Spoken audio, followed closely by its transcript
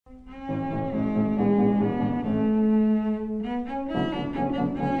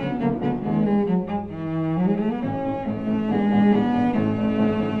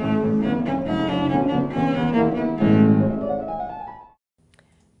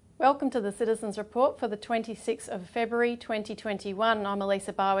Welcome to the Citizens Report for the 26th of February 2021. I'm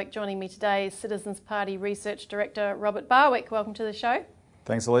Elisa Barwick. Joining me today is Citizens Party Research Director Robert Barwick. Welcome to the show.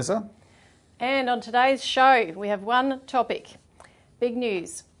 Thanks, Elisa. And on today's show, we have one topic. Big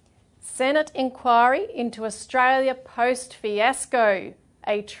news. Senate inquiry into Australia Post fiasco.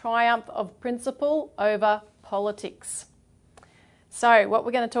 A triumph of principle over politics. So what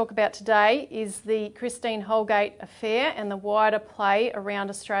we're going to talk about today is the Christine Holgate affair and the wider play around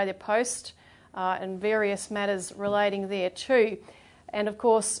Australia Post and various matters relating there too. And of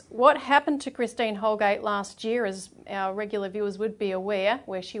course, what happened to Christine Holgate last year, as our regular viewers would be aware,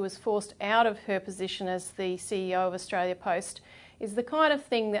 where she was forced out of her position as the CEO of Australia Post, is the kind of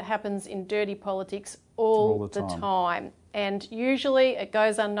thing that happens in dirty politics all the time. And usually it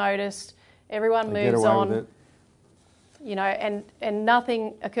goes unnoticed, everyone moves on. You know, and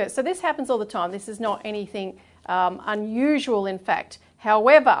nothing occurs. So this happens all the time. This is not anything unusual, in fact.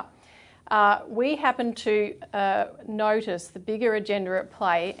 However, we happened to notice the bigger agenda at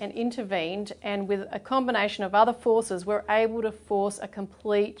play and intervened, and with a combination of other forces, we're able to force a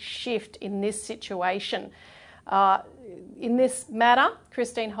complete shift in this situation. In this matter,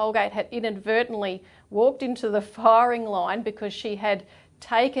 Christine Holgate had inadvertently walked into the firing line because she had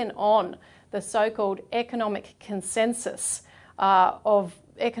taken on the so-called economic consensus of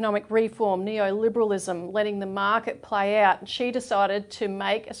economic reform, neoliberalism, letting the market play out. And she decided to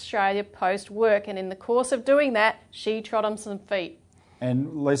make Australia Post work. And in the course of doing that, she trod on some feet.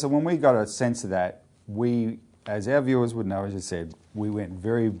 And Lisa, when we got a sense of that, we, as our viewers would know, as you said, we went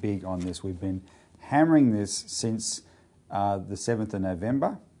very big on this. We've been hammering this since the 7th of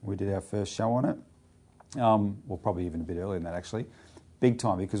November. We did our first show on it. Well, probably even a bit earlier than that, actually. Big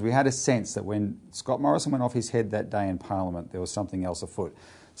time, because we had a sense that when Scott Morrison went off his head that day in Parliament, there was something else afoot.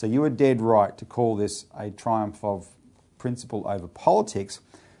 So you were dead right to call this a triumph of principle over politics,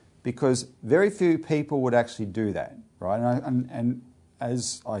 because very few people would actually do that, right? And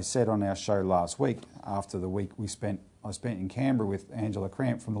as I said on our show last week, after the week I spent in Canberra with Angela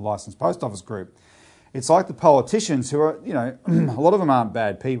Cramp from the Licensed Post Office Group, it's like the politicians who are, you know, a lot of them aren't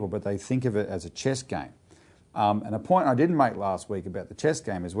bad people, but they think of it as a chess game. And a point I didn't make last week about the chess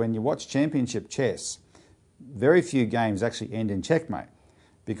game is when you watch championship chess, very few games actually end in checkmate,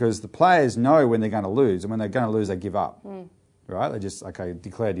 because the players know when they're going to lose, and when they're going to lose, they give up, right? They just, okay,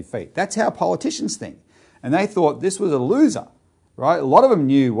 declare defeat. That's how politicians think. And they thought this was a loser, right? A lot of them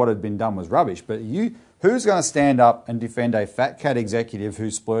knew what had been done was rubbish, but who's going to stand up and defend a fat cat executive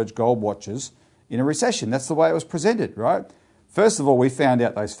who splurged gold watches in a recession? That's the way it was presented, right? First of all, we found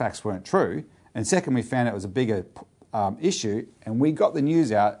out those facts weren't true. And second, we found out it was a bigger issue, and we got the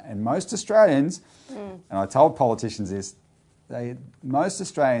news out, and most Australians, and I told politicians this, most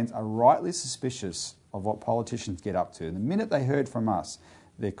Australians are rightly suspicious of what politicians get up to. And the minute they heard from us,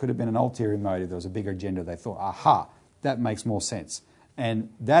 there could have been an ulterior motive, there was a bigger agenda, they thought, aha, that makes more sense. And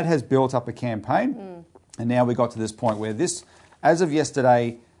that has built up a campaign, and now we got to this point where this, as of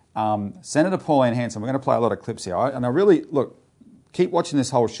yesterday, Senator Pauline Hanson, we're going to play a lot of clips here, and I really, look, keep watching this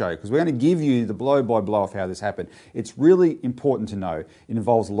whole show, because we're going to give you the blow-by-blow of how this happened. It's really important to know. It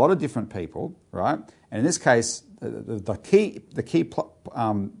involves a lot of different people, right? And in this case, the key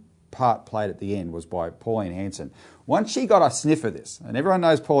part played at the end was by Pauline Hanson. Once she got a sniff of this, and everyone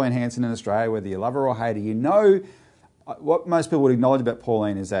knows Pauline Hanson in Australia, whether you love her or hate her, you know what most people would acknowledge about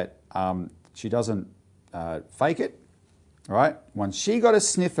Pauline is that she doesn't fake it, right? Once she got a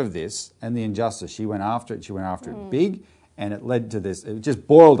sniff of this and the injustice, she went after it. She went after it big. And it led to this, it just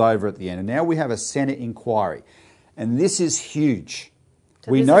boiled over at the end. And now we have a Senate inquiry. And this is huge.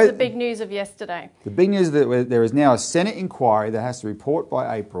 So this is the big news of yesterday. The big news is that there is now a Senate inquiry that has to report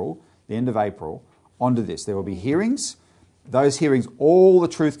by April, the end of April, onto this. There will be hearings. Those hearings, all the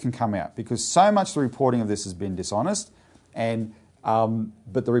truth can come out, because so much of the reporting of this has been dishonest. And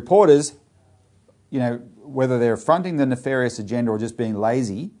but the reporters, you know, whether they're fronting the nefarious agenda or just being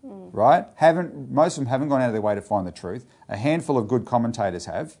lazy, right? Most of them haven't gone out of their way to find the truth. A handful of good commentators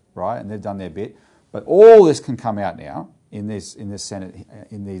have, right, and they've done their bit. But all this can come out now in this Senate,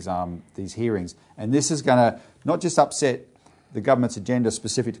 in these hearings, and this is going to not just upset the government's agenda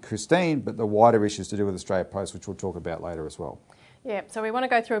specific to Christine, but the wider issues to do with Australia Post, which we'll talk about later as well. Yeah, so we want to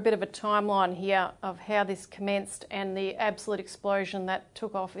go through a bit of a timeline here of how this commenced and the absolute explosion that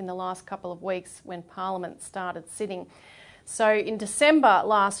took off in the last couple of weeks when Parliament started sitting. So in December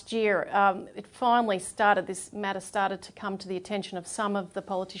last year, it finally started, this matter started to come to the attention of some of the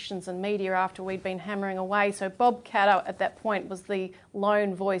politicians and media after we'd been hammering away. So Bob Katter at that point was the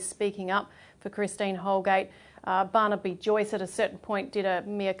lone voice speaking up for Christine Holgate. Barnaby Joyce at a certain point did a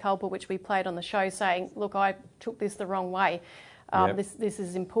mea culpa, which we played on the show, saying, look, I took this the wrong way. This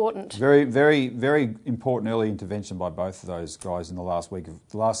is important. Very, very, very important early intervention by both of those guys in the last week of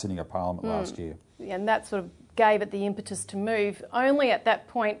the last sitting of Parliament last year. And that sort of gave it the impetus to move. Only at that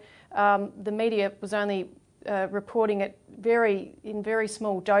point, the media was only reporting it in very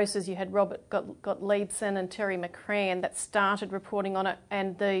small doses. You had Robert Gottliebsen and Terry McCrann that started reporting on it,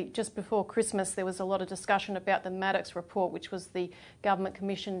 and just before Christmas there was a lot of discussion about the Maddox report, which was the government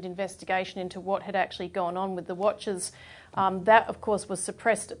commissioned investigation into what had actually gone on with the watches. That, of course, was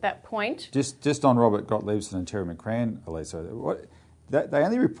suppressed at that point. Just on Robert Gottliebsen and Terry McCrann, Elisa, they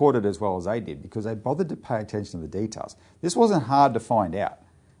only reported as well as they did because they bothered to pay attention to the details. This wasn't hard to find out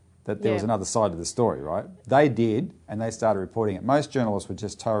that there was another side to the story, right? They did, and they started reporting it. Most journalists were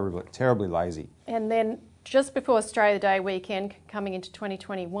just terribly lazy. And then just before Australia Day weekend, coming into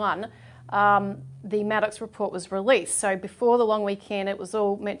 2021, the Maddox report was released. So before the long weekend, it was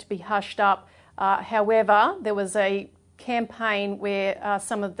all meant to be hushed up. However, there was a campaign where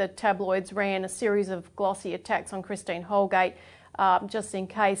some of the tabloids ran a series of glossy attacks on Christine Holgate, just in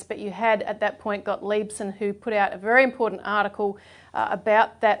case. But you had at that point Gottliebsen, who put out a very important article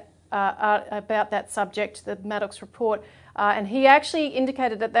about that subject, the Maddox report, and he actually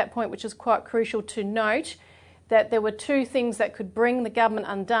indicated at that point, which is quite crucial to note, that there were two things that could bring the government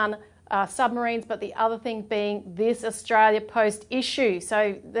undone. Submarines, but the other thing being this Australia Post issue.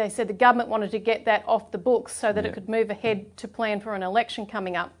 So they said the government wanted to get that off the books so that it could move ahead to plan for an election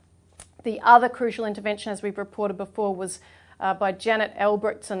coming up. The other crucial intervention, as we've reported before, was by Janet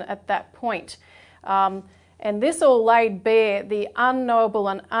Albrechtson at that point. And this all laid bare the unknowable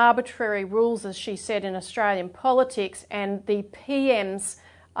and arbitrary rules, as she said, in Australian politics, and the PM's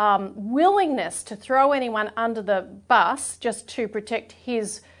willingness to throw anyone under the bus just to protect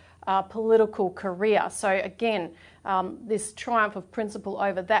his political career. So again, this triumph of principle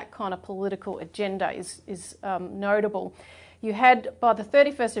over that kind of political agenda is notable. You had, by the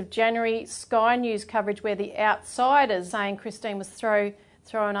 31st of January, Sky News coverage where the outsiders saying Christine was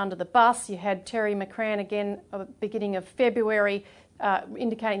thrown under the bus. You had Terry McCrann again at the beginning of February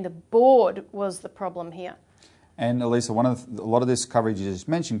indicating the board was the problem here. And Elisa, a lot of this coverage you just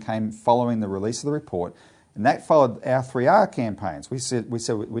mentioned came following the release of the report. And that followed our 3R campaigns. We said we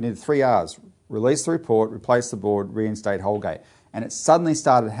needed 3 Rs: release the report, replace the board, reinstate Holgate. And it suddenly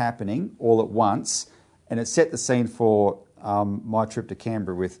started happening all at once, and it set the scene for my trip to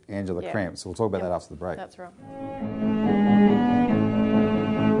Canberra with Angela Cramp. So we'll talk about that after the break. That's right.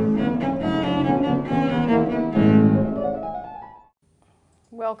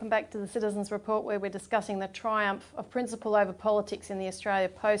 Welcome back to the Citizens Report, where we're discussing the triumph of principle over politics in the Australia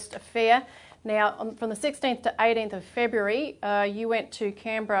Post affair. Now, from the 16th to 18th of February, you went to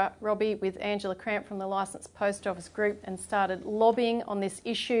Canberra, Robbie, with Angela Cramp from the Licensed Post Office Group and started lobbying on this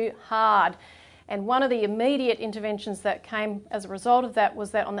issue hard. And one of the immediate interventions that came as a result of that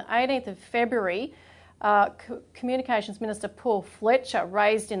was that on the 18th of February, Communications Minister Paul Fletcher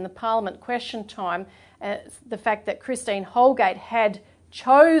raised in the Parliament question time the fact that Christine Holgate had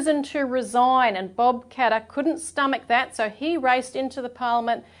chosen to resign, and Bob Katter couldn't stomach that, so he raced into the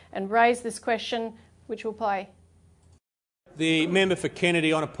Parliament and raised this question, which we'll play. The member for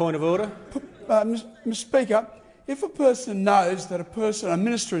Kennedy on a point of order. Mr Speaker, if a person knows that a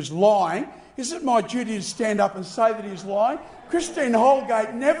minister is lying, is it my duty to stand up and say that he's lying? Christine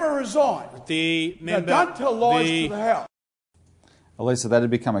Holgate never resigned. The member. Now, don't tell lies to the House. Elisa, that had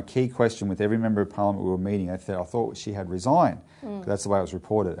become a key question with every member of Parliament we were meeting. I thought she had resigned. That's the way it was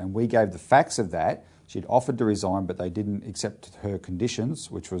reported. And we gave the facts of that. She'd offered to resign, but they didn't accept her conditions,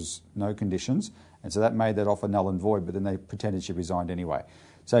 which was no conditions. And so that made that offer null and void, but then they pretended she resigned anyway.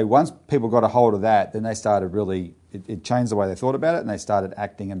 So once people got a hold of that, then they started really, it changed the way they thought about it, and they started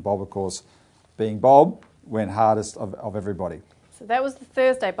acting. And Bob, of course, being Bob, went hardest of everybody. So that was the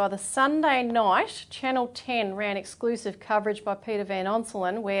Thursday. By the Sunday night, Channel 10 ran exclusive coverage by Peter Van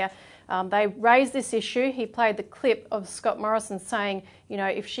Onselen where they raised this issue. He played the clip of Scott Morrison saying, you know,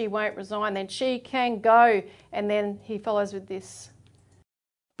 if she won't resign, then she can go. And then he follows with this.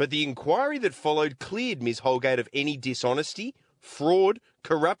 But the inquiry that followed cleared Ms Holgate of any dishonesty, fraud,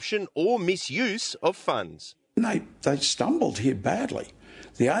 corruption or misuse of funds. They stumbled here badly.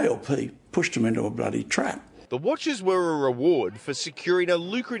 The ALP pushed them into a bloody trap. The watches were a reward for securing a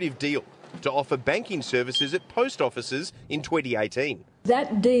lucrative deal to offer banking services at post offices in 2018.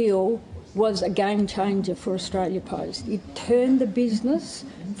 That deal was a game changer for Australia Post. It turned the business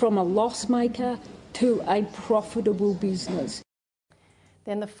from a loss maker to a profitable business.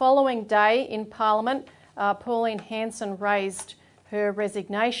 Then the following day in Parliament, Pauline Hanson raised her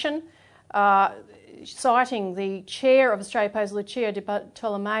resignation, citing the chair of Australia Post, Lucio Di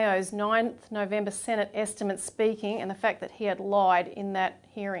Bartolomeo's 9th November Senate estimate speaking and the fact that he had lied in that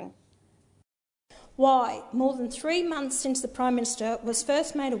hearing. Why, more than 3 months since the Prime Minister was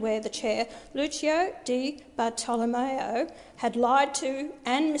first made aware the Chair, Lucio Di Bartolomeo, had lied to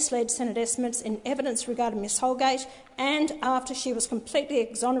and misled Senate estimates in evidence regarding Ms Holgate, and after she was completely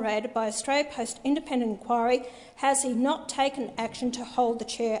exonerated by Australia Post independent inquiry, has he not taken action to hold the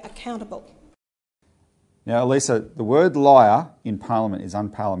Chair accountable? Now, Elisa, the word liar in Parliament is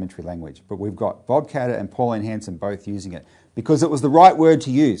unparliamentary language, but we've got Bob Catter and Pauline Hanson both using it because it was the right word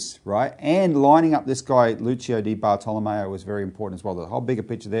to use, right? And lining up this guy, Lucio Di Bartolomeo, was very important as well. The whole bigger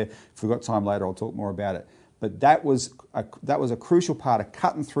picture there, if we've got time later, I'll talk more about it. But that was a crucial part of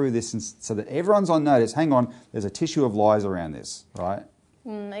cutting through this so that everyone's on notice, hang on, there's a tissue of lies around this, right?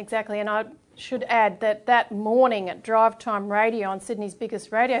 Exactly, and I should add that morning at Drive Time Radio on Sydney's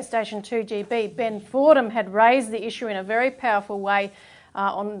biggest radio station, 2GB, Ben Fordham had raised the issue in a very powerful way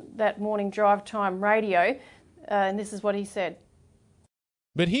on that morning Drive Time Radio, and this is what he said.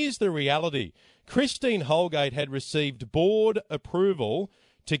 But here's the reality. Christine Holgate had received board approval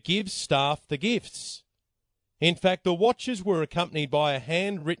to give staff the gifts. In fact, the watches were accompanied by a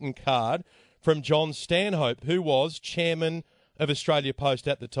handwritten card from John Stanhope, who was chairman of Australia Post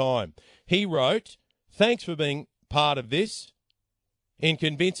at the time. He wrote, "Thanks for being part of this in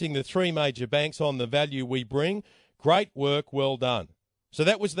convincing the three major banks on the value we bring. Great work, well done." So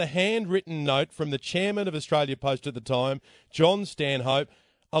that was the handwritten note from the chairman of Australia Post at the time, John Stanhope,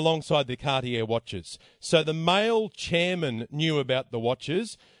 alongside the Cartier watches. So the male chairman knew about the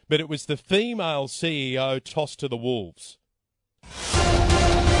watches, but it was the female CEO tossed to the wolves.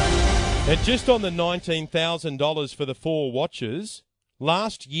 And just on the $19,000 for the 4 watches,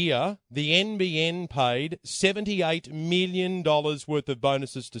 last year the NBN paid $78 million worth of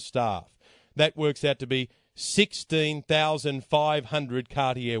bonuses to staff. That works out to be 16,500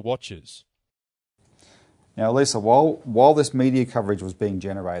 Cartier watches. Now, Lisa, while this media coverage was being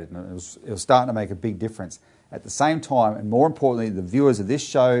generated, and it was starting to make a big difference, at the same time, and more importantly, the viewers of this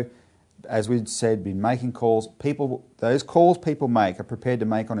show, as we'd said, been making calls. Those calls people make are prepared to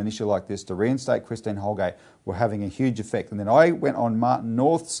make on an issue like this to reinstate Christine Holgate were having a huge effect. And then I went on Martin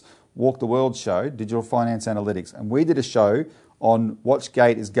North's Walk the World show, Digital Finance Analytics, and we did a show on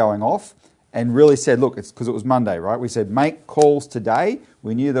Watchgate is going off and really said, look, it's because it was Monday, right? We said, make calls today.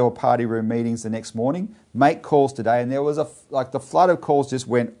 We knew there were party room meetings the next morning. Make calls today. And there was the flood of calls just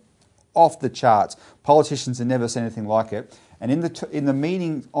went off the charts. Politicians had never seen anything like it. And in the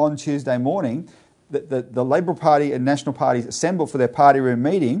meeting on Tuesday morning, the Labor Party and National Parties assembled for their party room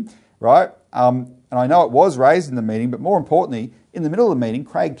meeting, right? And I know it was raised in the meeting, but more importantly, in the middle of the meeting,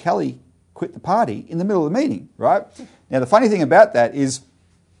 Craig Kelly quit the party in the middle of the meeting, right? Now, the funny thing about that is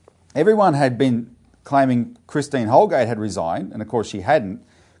everyone had been claiming Christine Holgate had resigned, and of course she hadn't.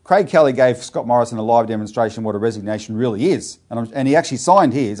 Craig Kelly gave Scott Morrison a live demonstration what a resignation really is. And he actually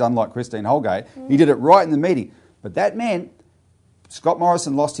signed his, unlike Christine Holgate. He did it right in the meeting. But that meant Scott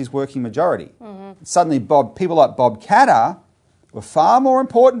Morrison lost his working majority. Suddenly people like Bob Catter were far more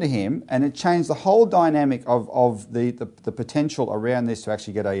important to him, and it changed the whole dynamic of the potential around this to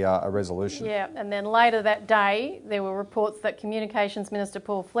actually get a resolution. Yeah, and then later that day, there were reports that Communications Minister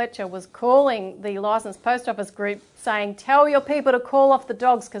Paul Fletcher was calling the licensed post office group saying, tell your people to call off the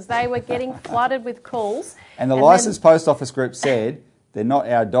dogs because they were getting flooded with calls. And the licensed post office group said, they're not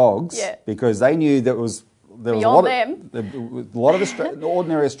our dogs, because they knew there was a lot of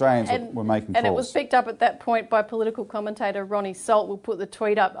ordinary Australians were making calls. And it was picked up at that point by political commentator Ronnie Salt. We'll put the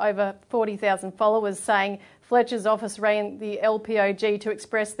tweet up, over 40,000 followers, saying Fletcher's office rang the LPOG to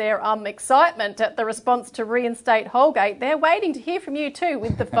express their excitement at the response to reinstate Holgate. They're waiting to hear from you too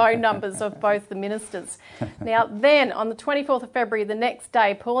with the phone numbers of both the ministers. Now then, on the 24th of February, the next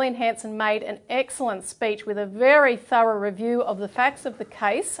day, Pauline Hanson made an excellent speech with a very thorough review of the facts of the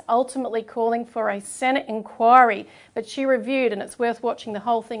case, ultimately calling for a Senate inquiry. But she reviewed, and it's worth watching the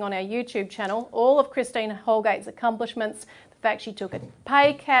whole thing on our YouTube channel, all of Christine Holgate's accomplishments, the fact she took a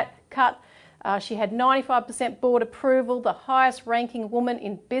pay cut, she had 95% board approval, the highest ranking woman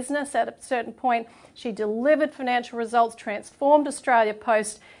in business at a certain point. She delivered financial results, transformed Australia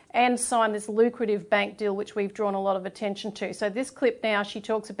Post, and signed this lucrative bank deal, which we've drawn a lot of attention to. So this clip now, she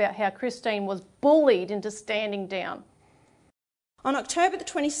talks about how Christine was bullied into standing down. On October the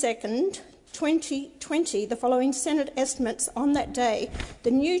 22nd, 2020, the following Senate estimates on that day,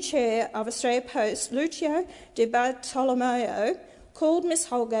 the new chair of Australia Post, Lucio Di Bartolomeo, called Ms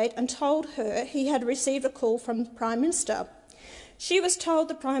Holgate and told her he had received a call from the Prime Minister. She was told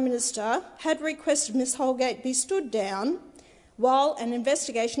the Prime Minister had requested Ms Holgate be stood down while an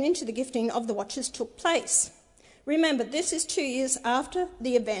investigation into the gifting of the watches took place. Remember, this is 2 years after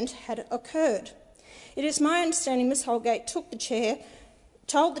the event had occurred. It is my understanding Ms Holgate told the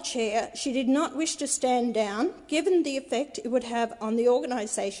chair she did not wish to stand down, given the effect it would have on the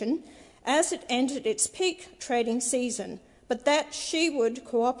organisation as it entered its peak trading season, but that she would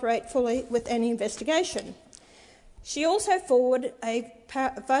cooperate fully with any investigation. She also forwarded a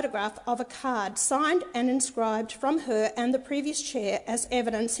photograph of a card signed and inscribed from her and the previous chair as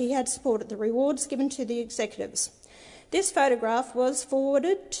evidence he had supported the rewards given to the executives. This photograph was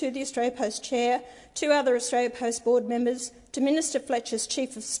forwarded to the Australia Post chair, to other Australia Post board members, to Minister Fletcher's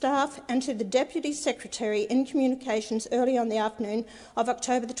Chief of Staff and to the Deputy Secretary in Communications early on the afternoon of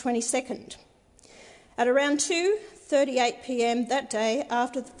October the 22nd. At around 2:38 p.m. that day,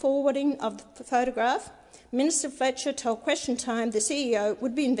 after the forwarding of the photograph, Minister Fletcher told Question Time the CEO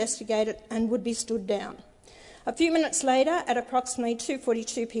would be investigated and would be stood down. A few minutes later, at approximately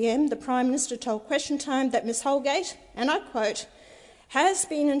 2:42 p.m, the Prime Minister told Question Time that Ms Holgate, and I quote, has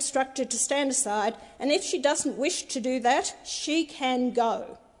been instructed to stand aside, and if she doesn't wish to do that, she can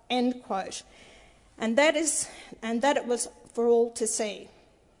go, end quote. And that it was for all to see.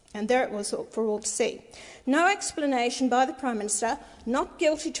 And there it was for all to see. No explanation by the Prime Minister, not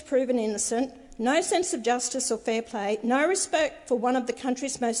guilty to proven innocent, no sense of justice or fair play, no respect for one of the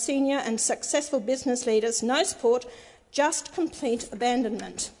country's most senior and successful business leaders, no support, just complete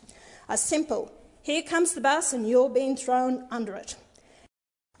abandonment. A simple, here comes the bus and you're being thrown under it.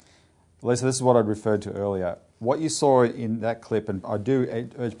 Lisa, this is what I'd referred to earlier. What you saw in that clip, and I do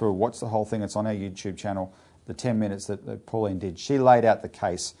urge people to watch the whole thing, it's on our YouTube channel, the 10 minutes that Pauline did. She laid out the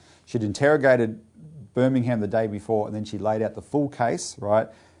case. She'd interrogated Birmingham the day before, and then she laid out the full case, right?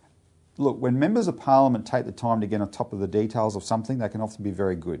 Look, when members of parliament take the time to get on top of the details of something, they can often be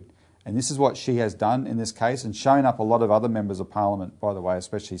very good. And this is what she has done in this case, and shown up a lot of other members of parliament, by the way,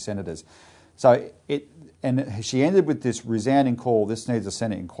 especially senators. And she ended with this resounding call, this needs a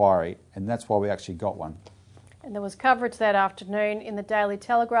Senate inquiry, and that's why we actually got one. And there was coverage that afternoon in the Daily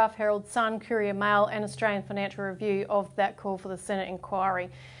Telegraph, Herald Sun, Courier Mail and Australian Financial Review of that call for the Senate inquiry.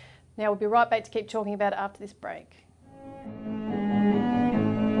 Now we'll be right back to keep talking about it after this break.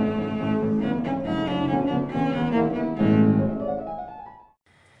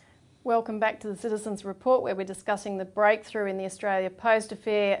 Welcome back to the Citizens Report, where we're discussing the breakthrough in the Australia Post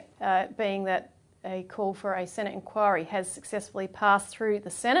affair, being that a call for a Senate inquiry has successfully passed through the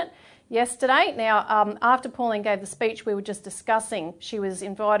Senate yesterday. Now, after Pauline gave the speech we were just discussing, she was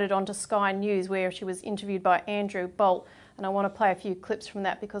invited onto Sky News, where she was interviewed by Andrew Bolt, and I want to play a few clips from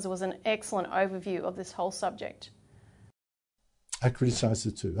that because it was an excellent overview of this whole subject. I criticised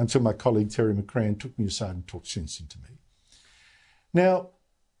it too, until my colleague Terry McCrann took me aside and talked sense into me. Now,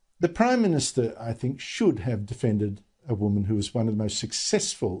 the Prime Minister, I think, should have defended a woman who was one of the most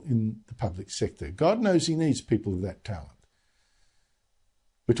successful in the public sector. God knows he needs people of that talent.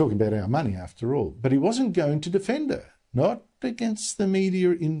 We're talking about our money after all. But he wasn't going to defend her, not against the media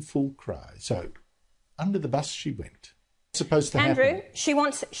in full cry. So under the bus she went. It's supposed to happen. Andrew, she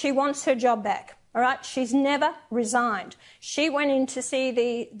wants her job back. All right, she's never resigned. She went in to see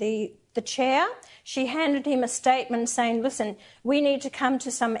the chair. She handed him a statement saying, listen, we need to come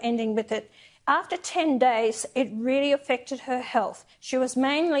to some ending with it. After 10 days, it really affected her health. She was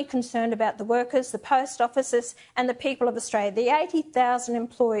mainly concerned about the workers, the post offices and the people of Australia, the 80,000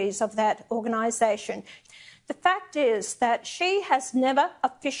 employees of that organisation. The fact is that she has never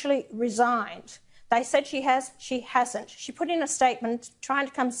officially resigned. They said she has, she hasn't. She put in a statement trying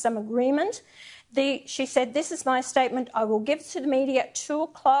to come to some agreement. She said, this is my statement, I will give it to the media at 2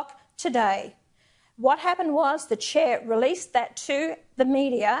 o'clock today. What happened was the chair released that to the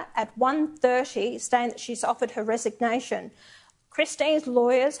media at 1:30, saying that she's offered her resignation. Christine's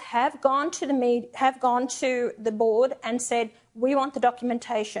lawyers have gone to the board and said, we want the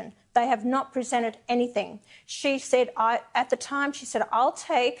documentation. They have not presented anything. She said, at the time, she said, I'll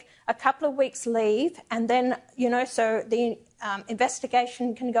take a couple of weeks leave and then, so the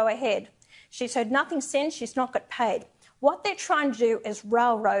investigation can go ahead. She said nothing since, she's not got paid. What they're trying to do is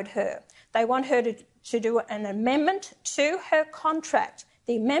railroad her. They want her to do an amendment to her contract.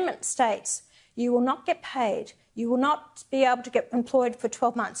 The amendment states, you will not get paid. You will not be able to get employed for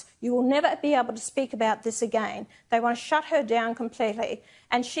 12 months. You will never be able to speak about this again. They want to shut her down completely.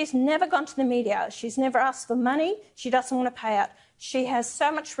 And she's never gone to the media. She's never asked for money. She doesn't want to pay out. She has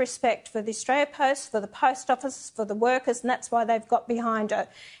so much respect for the Australia Post, for the post office, for the workers, and that's why they've got behind her.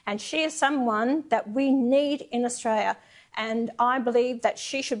 And she is someone that we need in Australia. And I believe that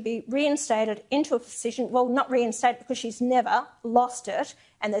she should be reinstated into a position, well, not reinstated because she's never lost it,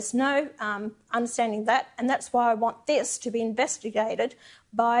 and there's no understanding that, and that's why I want this to be investigated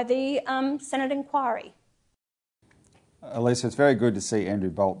by the Senate inquiry. Elisa, it's very good to see Andrew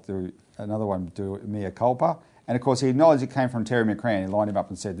Bolt do another one, do mea culpa. And of course, he acknowledged it came from Terry McCrann. He lined him up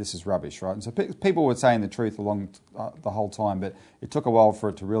and said, this is rubbish, right? And so people were saying the truth along the whole time, but it took a while for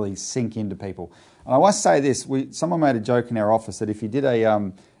it to really sink into people. And I must say this, someone made a joke in our office that if you did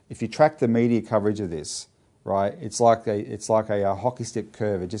if you track the media coverage of this, right, it's like a hockey stick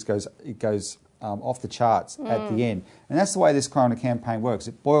curve. It goes off the charts at the end. And that's the way this kind of campaign works.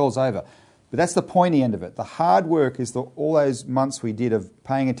 It boils over. But that's the pointy end of it. The hard work is all those months we did of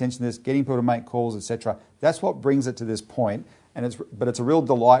paying attention to this, getting people to make calls, etc. That's what brings it to this point. But it's a real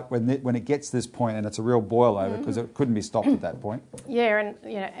delight when it gets to this point, and it's a real boil over because it couldn't be stopped at that point. Yeah, and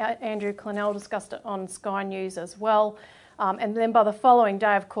Andrew Clennell discussed it on Sky News as well. And then by the following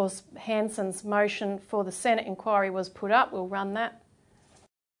day, of course, Hanson's motion for the Senate inquiry was put up. We'll run that.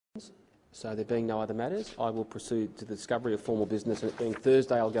 So there being no other matters, I will proceed to the discovery of formal business, and it being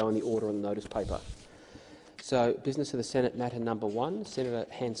Thursday, I'll go in the order on the notice paper. So, business of the Senate, matter number 1, Senator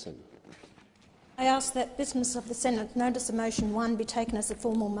Hanson. I ask that business of the Senate, notice of motion 1, be taken as a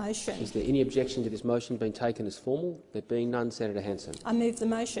formal motion. Is there any objection to this motion being taken as formal? There being none, Senator Hanson. I move the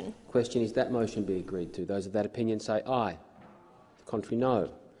motion. Question is that motion be agreed to. Those of that opinion say aye. The contrary, no.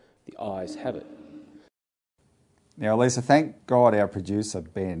 The ayes have it. Now, Lisa, thank God our producer,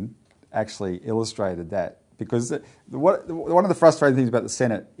 Ben, actually illustrated that, because one of the frustrating things about the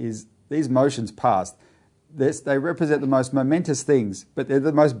Senate is these motions passed. They represent the most momentous things, but they're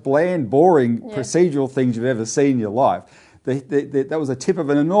the most bland, boring procedural things you've ever seen in your life. That was a tip of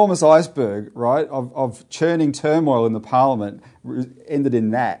an enormous iceberg, right, of churning turmoil in the Parliament, ended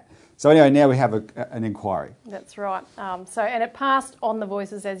in that. So anyway, now we have an inquiry. That's right. And it passed on the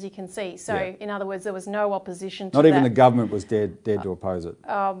voices, as you can see. So in other words, there was no opposition to that. Not even the government was dared to oppose it.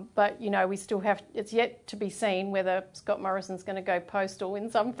 But we still have. It's yet to be seen whether Scott Morrison's going to go postal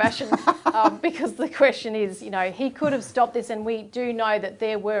in some fashion, because the question is, he could have stopped this, and we do know that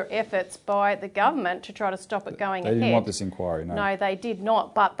there were efforts by the government to try to stop it going ahead. They didn't want this inquiry. No, they did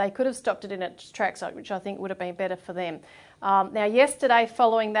not. But they could have stopped it in its tracks, which I think would have been better for them. Now, yesterday,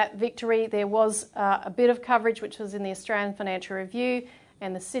 following that victory, there was a bit of coverage which was in the Australian Financial Review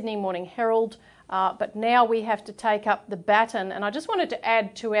and the Sydney Morning Herald, but now we have to take up the baton. And I just wanted to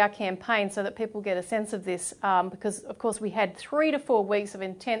add to our campaign so that people get a sense of this, because, of course, we had 3 to 4 weeks of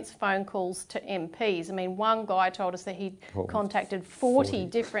intense phone calls to MPs. I mean, one guy told us that he'd contacted 40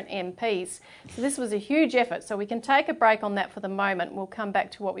 different MPs. So this was a huge effort. So we can take a break on that for the moment. We'll come back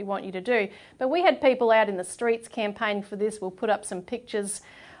to what we want you to do. But we had people out in the streets campaigning for this. We'll put up some pictures.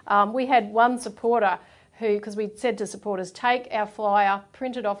 We had one supporter who, because we said to supporters, take our flyer,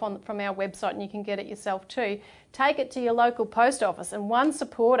 print it off from our website, and you can get it yourself too, take it to your local post office. And one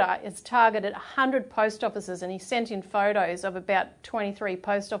supporter has targeted 100 post offices, and he sent in photos of about 23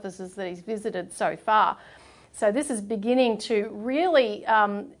 post offices that he's visited so far. So this is beginning to really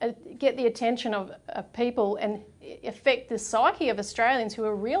get the attention of people and affect the psyche of Australians who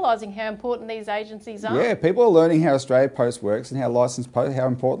are realising how important these agencies are. Yeah, people are learning how Australia Post works and how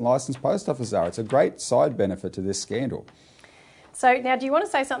important licensed post offices are. It's a great side benefit to this scandal. So now, do you want to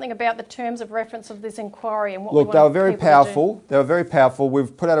say something about the terms of reference of this inquiry and what Look, we want they were very people to powerful. do? They were very powerful.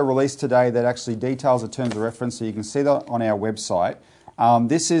 We've put out a release today that actually details the terms of reference, so you can see that on our website.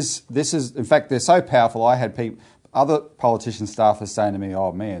 This is in fact, they're so powerful. I had other politician staff are saying to me,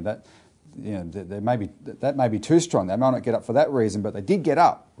 "Oh man, that may be too strong. They might not get up for that reason, but they did get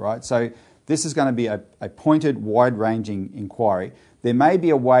up, right?" So this is going to be a pointed, wide-ranging inquiry. There may be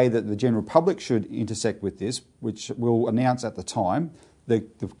a way that the general public should intersect with this, which we'll announce at the time. The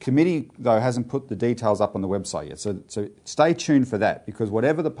committee, though, hasn't put the details up on the website yet. So stay tuned for that, because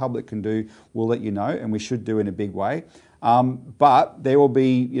whatever the public can do, we'll let you know, and we should do in a big way. But there will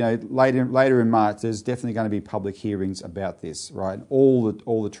be, later in March, there's definitely going to be public hearings about this, right? All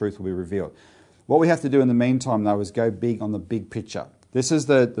the truth will be revealed. What we have to do in the meantime, though, is go big on the big picture. This is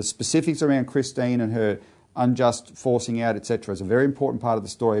the specifics around Christine and her unjust forcing out, etc. It's a very important part of the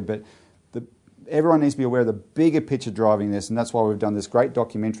story, but everyone needs to be aware of the bigger picture driving this, and that's why we've done this great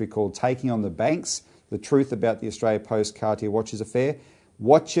documentary called Taking on the Banks, The Truth About the Australia Post Cartier Watches Affair.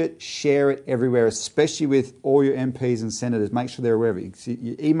 Watch it, share it everywhere, especially with all your MPs and senators. Make sure they're aware of it.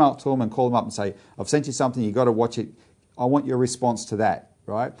 You email to them and call them up and say, "I've sent you something, you've got to watch it. I want your response to that,"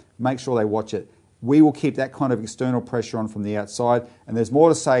 right? Make sure they watch it. we will keep that kind of external pressure on from the outside. And there's more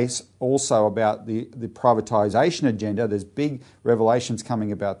to say also about the privatisation agenda. There's big revelations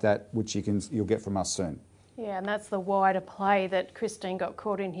coming about that, which you'll get from us soon. Yeah, and that's the wider play that Christine got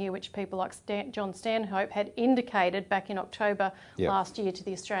caught in here, which people like John Stanhope had indicated back in October last year to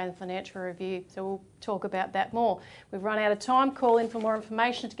the Australian Financial Review. So we'll talk about that more. We've run out of time. Call in for more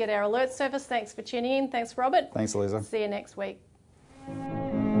information to get our alert service. Thanks for tuning in. Thanks, Robert. Thanks, Eliza. See you next week.